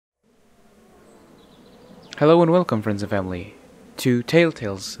Hello and welcome, friends and family, to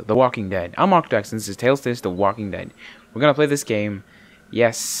Tales The Walking Dead. I'm Mark Jackson. This is Tales The Walking Dead. We're gonna play this game.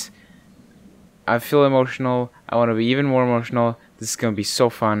 Yes, I feel emotional. I want to be even more emotional. This is gonna be so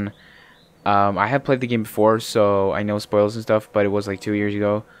fun. I have played the game before, so I know spoilers and stuff, but it was like 2 years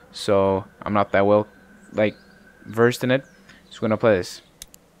ago, so I'm not that well, versed in it. So we're gonna play this.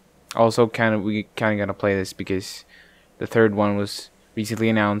 Also, we kind of gonna play this because the third one was recently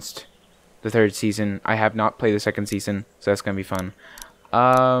announced. The third season. I have not played the second season, so that's gonna be fun.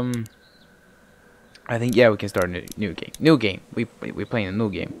 I think we can start a new game. New game. We're playing a new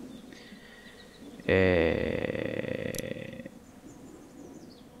game.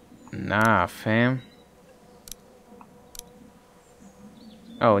 Nah, fam.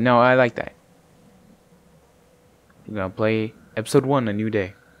 Oh no, I like that. We're gonna play episode 1, A New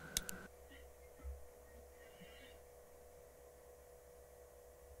Day.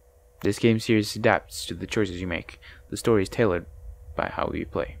 This game series adapts to the choices you make. The story is tailored by how you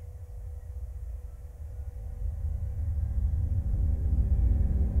play.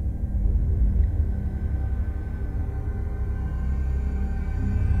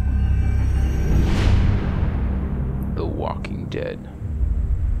 The Walking Dead.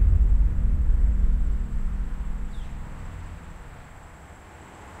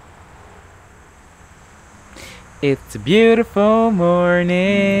 It's a beautiful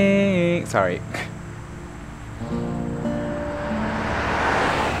morning. Sorry.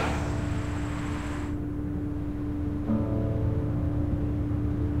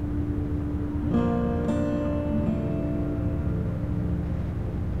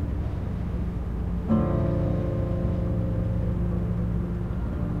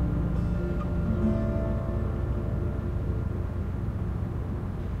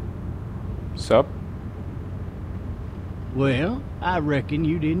 Sup? Well, I reckon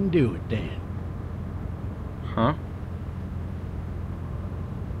you didn't do it then. Huh?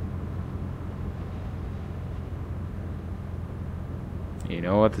 You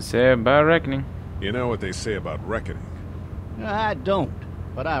know what to say about reckoning. You know what they say about reckoning? I don't,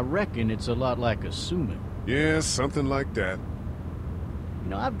 but I reckon it's a lot like assuming. Yeah, something like that.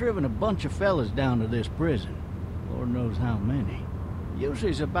 You know, I've driven a bunch of fellas down to this prison. Lord knows how many.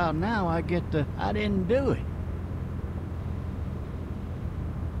 Usually it's about now I get the, I didn't do it.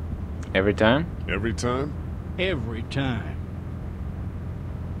 Every time? Every time? Every time.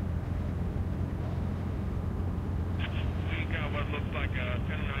 We got what looks like a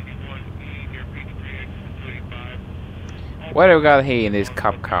 1091E near Peachtree, exit 285. What do we got here in this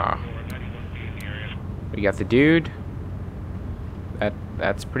cop car? We got the dude.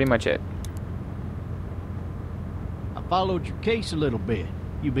 That's pretty much it. I followed your case a little bit,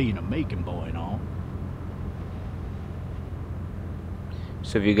 you being a Macon boy and all.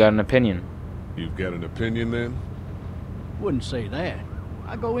 So have you got an opinion? You've got an opinion then? Wouldn't say that.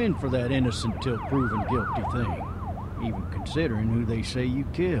 I go in for that innocent till proven guilty thing, even considering who they say you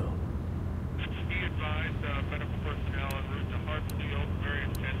killed. Be advised, medical personnel en route to Hartsfield,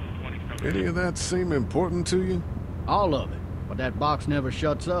 various 10 Any of that seem important to you? All of it, but that box never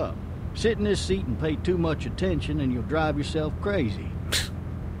shuts up. Sit in this seat and pay too much attention and you'll drive yourself crazy.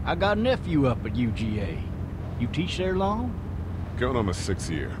 I got a nephew up at UGA. You teach there long? Going on my 6th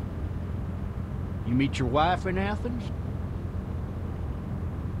year. You meet your wife in Athens?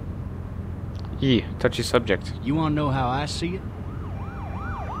 Yeah, touchy subject. You want to know how I see it?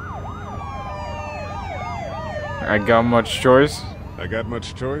 I got much choice. I got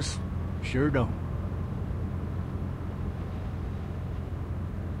much choice? Sure don't.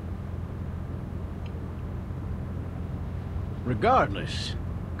 Regardless,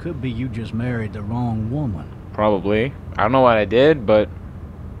 could be you just married the wrong woman. Probably. I don't know what I did, but...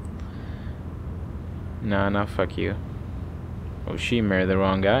 Nah, fuck you. Oh, she married the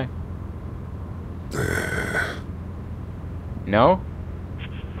wrong guy. No?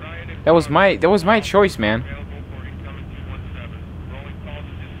 That was my choice, man.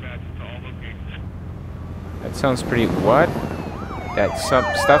 That sounds pretty... What? That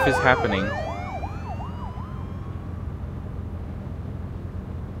stuff is happening.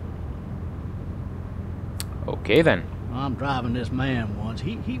 Okay, then. I'm driving this man once.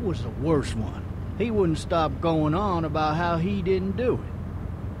 He was the worst one. He wouldn't stop going on about how he didn't do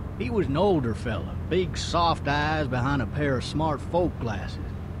it. He was an older fella, big soft eyes behind a pair of smart folk glasses.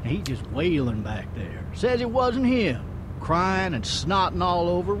 And he just wailing back there. Says it wasn't him. Crying and snotting all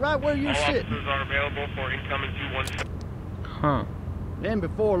over right where you're sitting. Officers are available for incoming 217. Huh. Then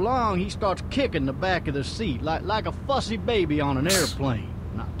before long, he starts kicking the back of the seat like a fussy baby on an airplane.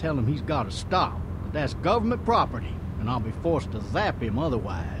 And I tell him he's got to stop. That's government property, and I'll be forced to zap him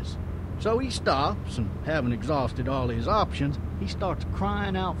otherwise. So he stops, and having exhausted all his options, he starts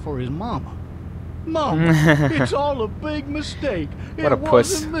crying out for his mama. Mama, it's all a big mistake. What a It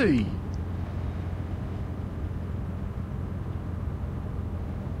puss. wasn't me.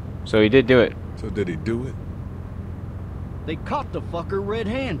 So he did do it. So did he do it? They caught the fucker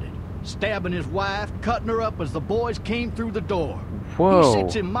red-handed, stabbing his wife, cutting her up as the boys came through the door. Whoa. He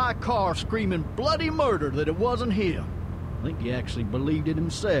sits in my car screaming bloody murder that it wasn't him. I think he actually believed it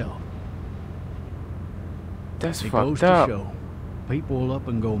himself. That's It goes fucked to up. show, people will up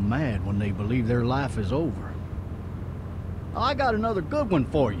and go mad when they believe their life is over. I got another good one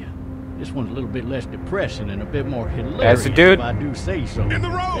for you. This one's a little bit less depressing and a bit more hilarious, That's a dude. if I do say so. In the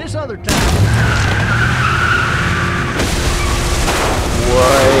road! This other time...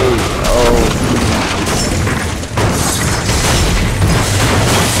 Wait. Oh.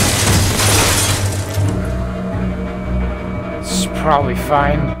 It's probably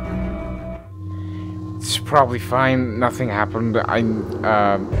fine. It's probably fine. Nothing happened.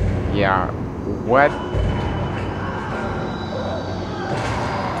 Yeah. What?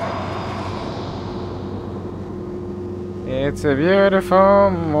 It's a beautiful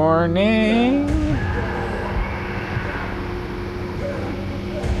morning.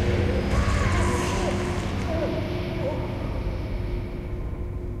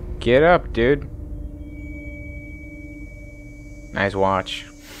 Get up, dude. Nice watch.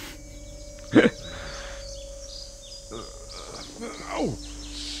 Oh,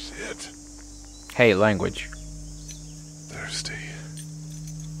 shit. Hey, language. Thirsty.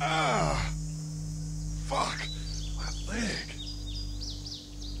 Ah. Fuck. My leg.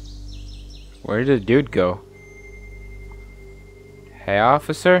 Where did the dude go? Hey,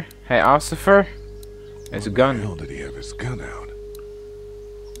 officer. Hey, Ociffer. There's a Where the gun. hell did he have his gun out?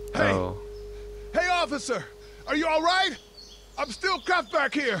 Hey. Oh. Hey, officer! Are you alright? I'm still cuffed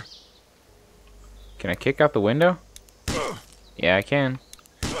back here! Can I kick out the window? Yeah, I can.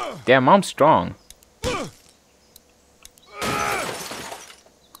 Damn, I'm strong.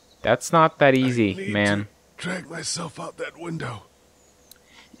 That's not that I easy, need man. to drag myself out that window.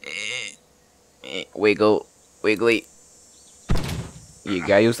 Wiggle. Wiggly. You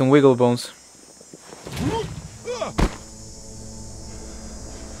gotta use some wiggle bones.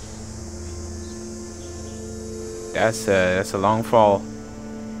 That's a long fall.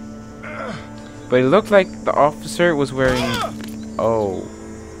 But it looked like the officer was wearing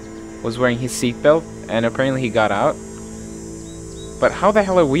was wearing his seatbelt, and apparently he got out. But how the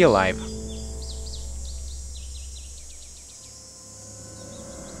hell are we alive?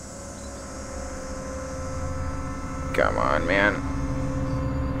 Come on, man.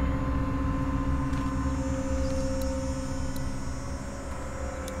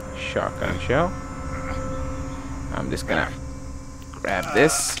 Shotgun shell. I'm just gonna grab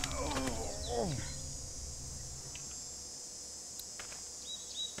this.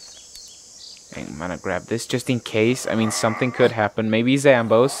 And I'm gonna grab this just in case. I mean, something could happen. Maybe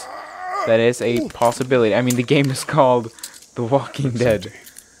Zambos. That is a possibility. I mean, the game is called The Walking Dead.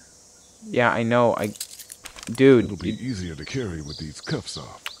 Yeah, I know. Dude. It'll be easier to carry with these cuffs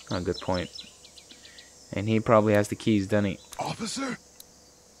off. Oh, good point. And he probably has the keys, doesn't he? Officer?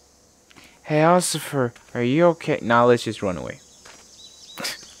 Hey, Ociffer, are you okay? Nah, let's just run away.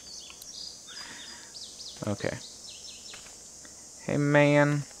 Okay. Hey,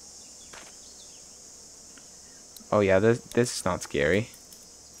 man. Oh yeah, this is not scary.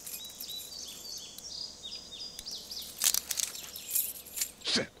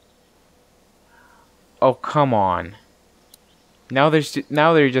 Shit. Oh, come on. Now they're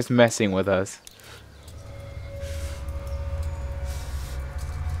just messing with us.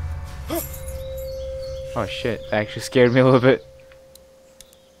 Oh shit, that actually scared me a little bit.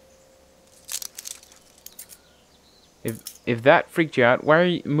 If that freaked you out, why are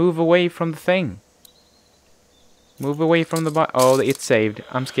you move away from the thing? Move away from the oh, it's saved.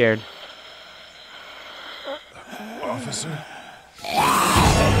 I'm scared. Officer?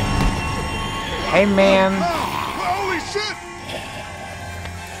 Hey, man. Holy shit!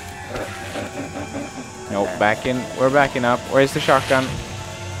 Nope, back in. We're backing up. Where's the shotgun?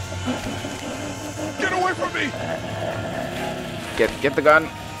 Get away from me! Get the gun.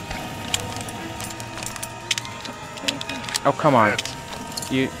 Oh, come on.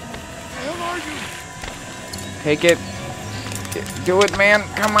 You Where are you? take it. Do it, man.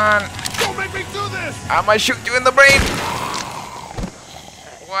 Come on. Don't make me do this! I'm gonna shoot you in the brain.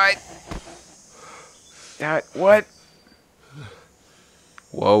 What? That what?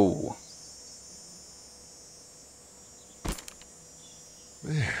 Whoa.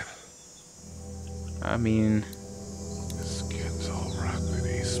 Man, I mean, his skin's all rotten and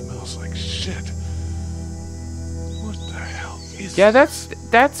he smells like shit. What the hell is Yeah,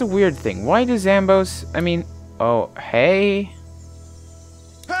 that's a weird thing. Why do Zambos... I mean... Oh, hey?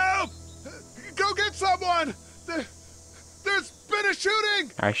 Help! Go get someone! There's been a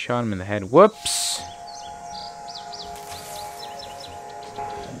shooting! I shot him in the head. Whoops!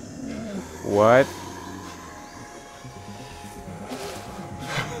 What?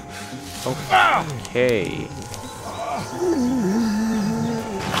 Okay.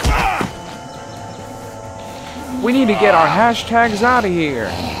 We need to get our hashtags out of here.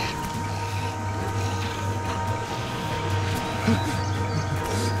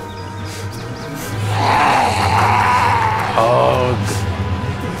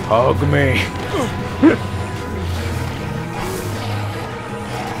 Hug me.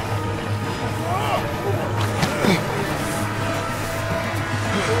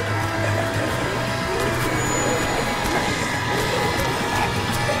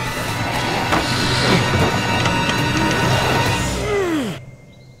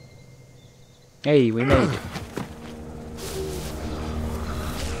 Hey, we made it.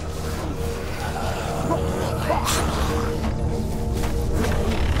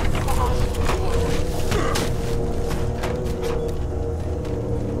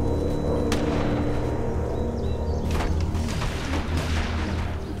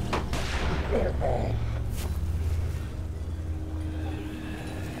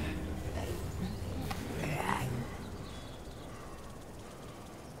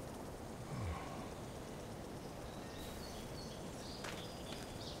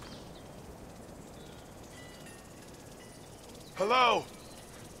 Hello?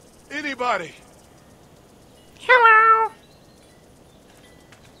 Anybody? Hello.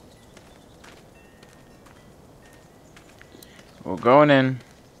 We're going in.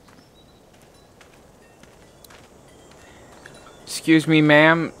 Excuse me,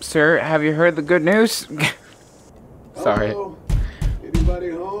 ma'am, sir. Have you heard the good news? Sorry. Hello? Anybody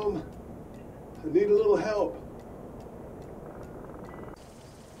home? I need a little help.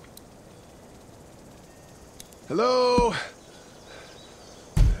 Hello?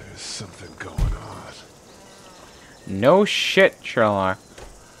 There's something going on. No shit, Sherlock.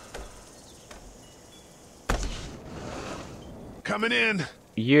 Coming in.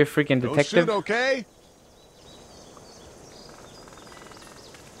 You a freaking No detective? shit, okay?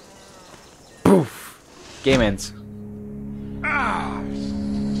 Poof. Game ends. Ah!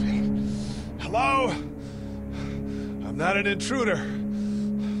 Hello? I'm not an intruder.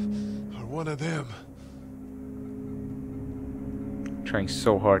 Or one of them. Trying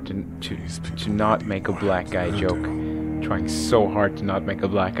so hard to not make a black guy joke. Trying so hard to not make a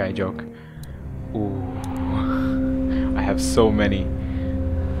black guy joke. Ooh. I have so many.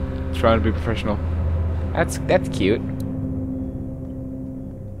 Trying to be professional. That's cute.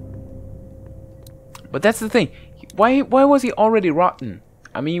 But that's the thing. Why was he already rotten?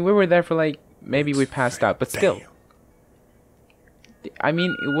 I mean, we were there for like maybe we passed out, but still. I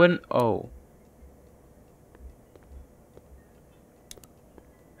mean, it wouldn't. Oh.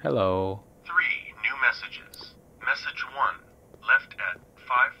 Hello. 3 new messages. Message 1, left at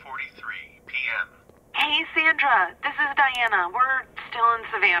 5:43 p.m. Hey, Sandra. This is Diana. We're still in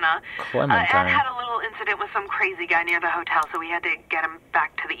Savannah. Clementine. Ed had a little incident with some crazy guy near the hotel, so we had to get him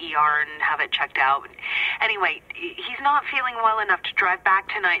back to the ER and have it checked out. Anyway, he's not feeling well enough to drive back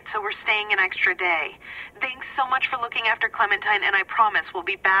tonight, so we're staying an extra day. Thanks so much for looking after Clementine, and I promise we'll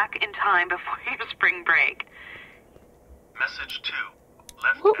be back in time before your spring break. Message 2,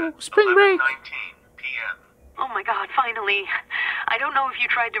 left Ooh, at spring break. 11:19 p.m. Oh my god, finally. I don't know if you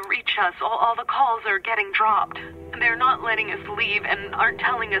tried to reach us. All the calls are getting dropped. They're not letting us leave and aren't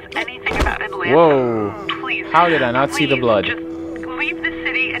telling us anything about Atlanta. Whoa. Please. How did I not see the please, blood? Just leave the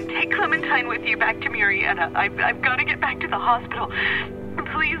city and take Clementine with you back to Marietta. I've got to get back to the hospital.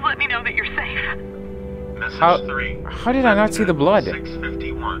 Please let me know that you're safe. Message 3, How did I not see the blood?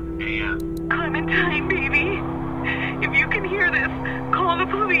 6:51 a.m. Clementine, baby. If you can hear this, call the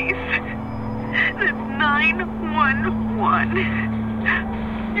police. That's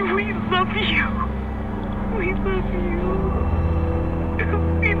 911. We love you. We love you.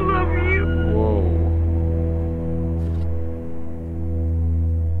 We love you. Whoa.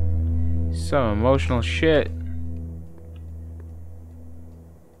 Some emotional shit.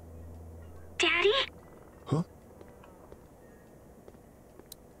 Daddy? Huh?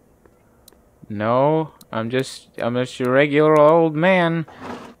 No, I'm just a regular old man.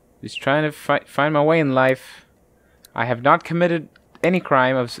 Just trying to find my way in life. I have not committed any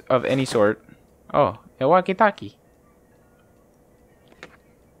crime of any sort. Oh, a walkie-talkie.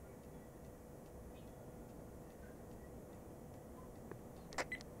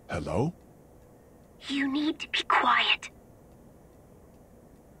 Hello? You need to be quiet.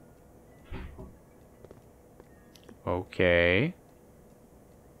 Okay.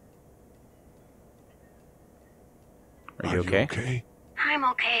 Are you okay? Okay? I'm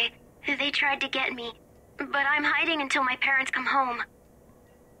okay. They tried to get me, but I'm hiding until my parents come home.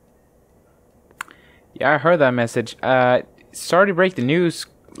 Yeah, I heard that message. Sorry to break the news,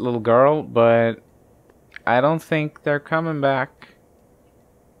 little girl, but I don't think they're coming back.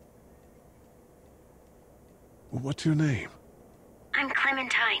 What's your name? I'm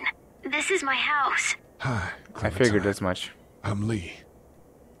Clementine. This is my house. Hi, I figured Clementine. as much. I'm Lee.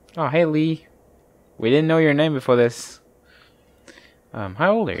 Oh, hey, Lee. We didn't know your name before this.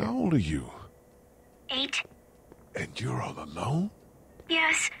 How old are you? How old are you? 8. And you're all alone?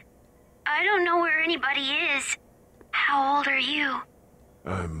 Yes. I don't know where anybody is. How old are you?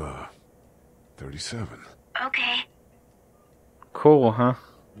 I'm, 37. Okay. Cool, huh?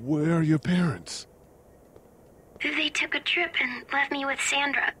 Where are your parents? They took a trip and left me with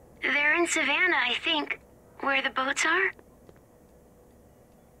Sandra. They're in Savannah, I think. Where the boats are?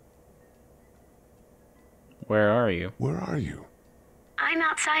 Where are you? Where are you? I'm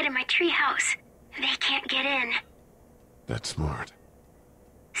outside in my treehouse. They can't get in. That's smart.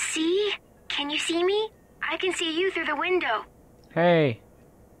 See? Can you see me? I can see you through the window. Hey.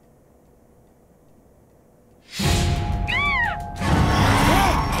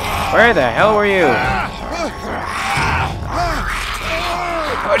 Where the hell were you?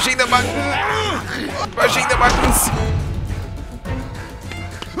 Pushing the button. Pushing the buttons.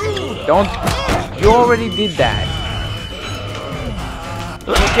 Don't. You already did that.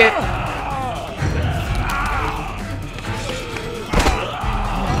 Look it.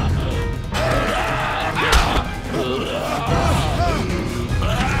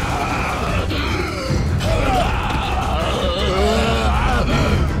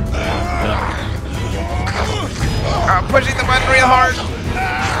 Pushing the button real hard.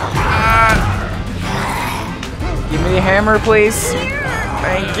 Give me the hammer, please.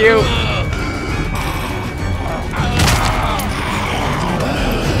 Thank you.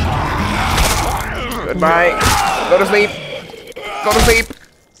 Goodbye. Go to sleep. Go to sleep.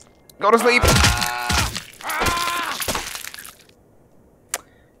 Go to sleep.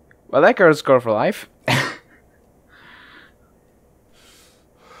 Well, that girl's score for life.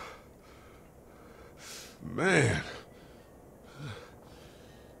 Man.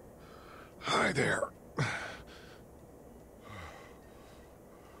 Hi there.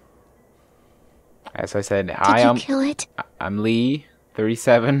 As I said, Did hi, you kill it? I'm Lee,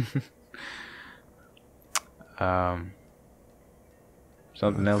 37.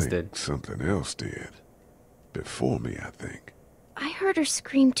 Something else did. Something else did. Before me, I think. I heard her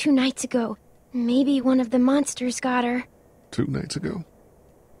scream 2 nights ago. Maybe one of the monsters got her. 2 nights ago?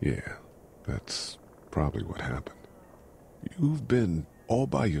 Yeah, that's probably what happened. You've been all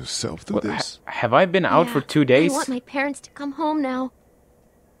by yourself through this? Have I been out Yeah, for 2 days? I want my parents to come home now.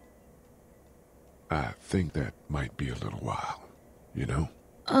 I think that might be a little while, you know?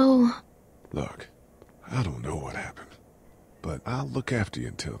 Oh. Look, I don't know what happened, but I'll look after you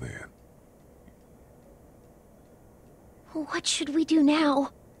until then. What should we do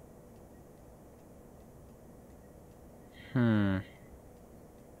now? If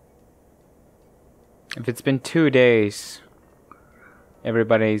it's been 2 days,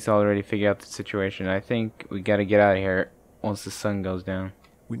 everybody's already figured out the situation. I think we gotta get out of here once the sun goes down.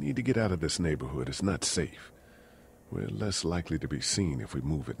 We need to get out of this neighborhood. It's not safe. We're less likely to be seen if we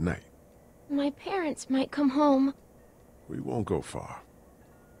move at night. My parents might come home. We won't go far.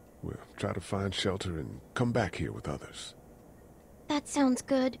 We'll try to find shelter and come back here with others. That sounds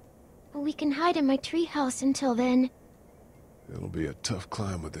good. We can hide in my treehouse until then. It'll be a tough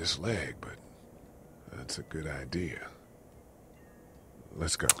climb with this leg, but that's a good idea.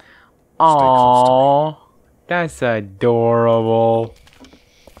 Let's go. Stay close to me. Aww, that's adorable.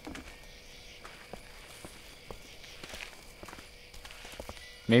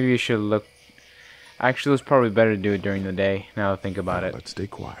 Maybe you should look. Actually, it's probably better to do it during the day. Now that I think about it. Let's stay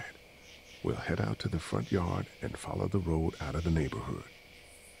quiet. We'll head out to the front yard and follow the road out of the neighborhood.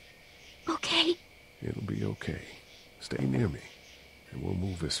 Okay. It'll be okay. Stay near me, and we'll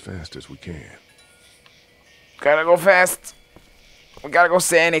move as fast as we can. Gotta go fast. We gotta go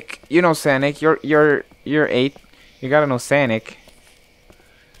Sanic. You know Sanic. You're 8. You gotta know Sanic.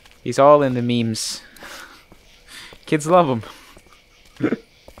 He's all in the memes. Kids love him.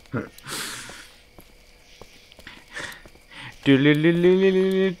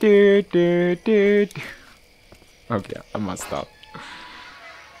 Okay, I must stop.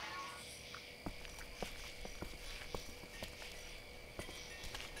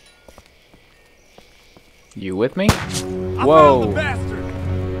 You with me? I found the Whoa. bastard.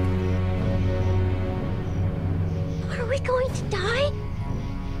 Are we going to die?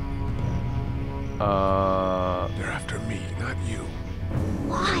 They're after me, not you.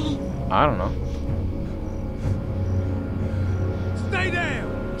 Why? I don't know. Stay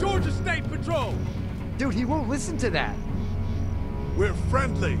down. Georgia State Patrol. Dude, he won't listen to that. We're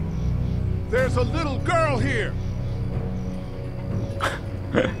friendly. There's a little girl here.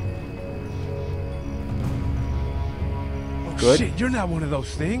 Oh, Good. shit, you're not one of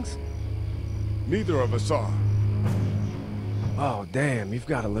those things. Neither of us are. Oh, damn, you've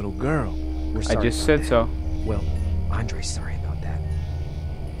got a little girl. We're I sorry just about said that. so. Well, Andre's sorry about that.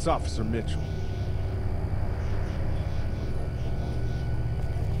 It's Officer Mitchell.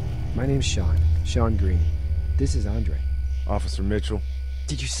 My name's Sean. Sean Green. This is Andre. Officer Mitchell.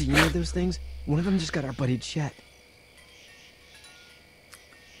 Did you see any of those things? One of them just got our buddy Chet.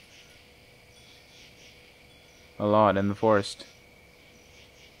 A lot in the forest.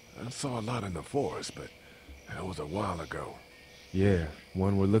 I saw a lot in the forest, but that was a while ago. Yeah,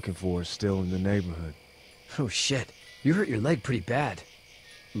 one we're looking for is still in the neighborhood. Oh shit, you hurt your leg pretty bad.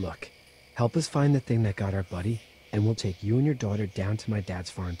 Look, help us find the thing that got our buddy, and we'll take you and your daughter down to my dad's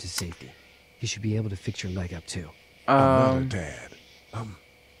farm to safety. He should be able to fix your leg up too. I'm not a dad.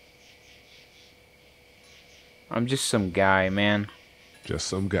 I'm just some guy, man. Just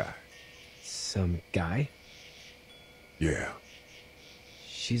some guy. Some guy? Yeah.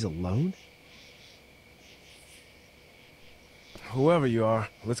 She's alone? Whoever you are,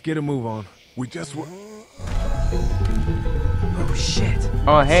 let's get a move on. We just were. Oh shit.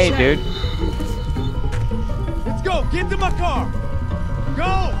 Oh, hey, dude. Let's go! Get to my car!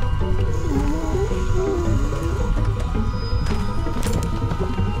 Go!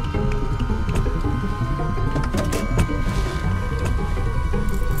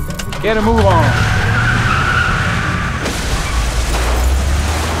 Get a move on.